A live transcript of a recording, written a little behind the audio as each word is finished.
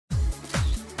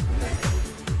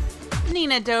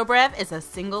Nina Dobrev is a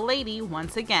single lady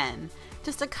once again.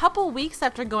 Just a couple weeks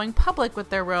after going public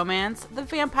with their romance, the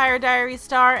Vampire Diaries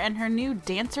star and her new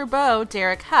dancer beau,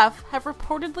 Derek Hough, have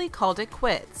reportedly called it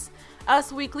quits.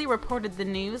 Us Weekly reported the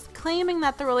news, claiming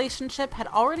that the relationship had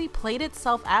already played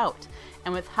itself out,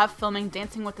 and with Hough filming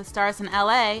Dancing with the Stars in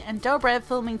LA and Dobrev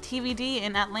filming TVD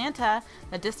in Atlanta,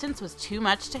 the distance was too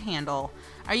much to handle.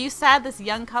 Are you sad this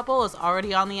young couple is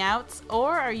already on the outs,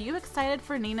 or are you excited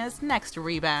for Nina's next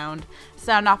rebound?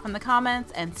 Sound off in the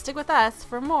comments and stick with us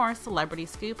for more celebrity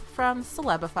scoop from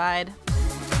Celebified.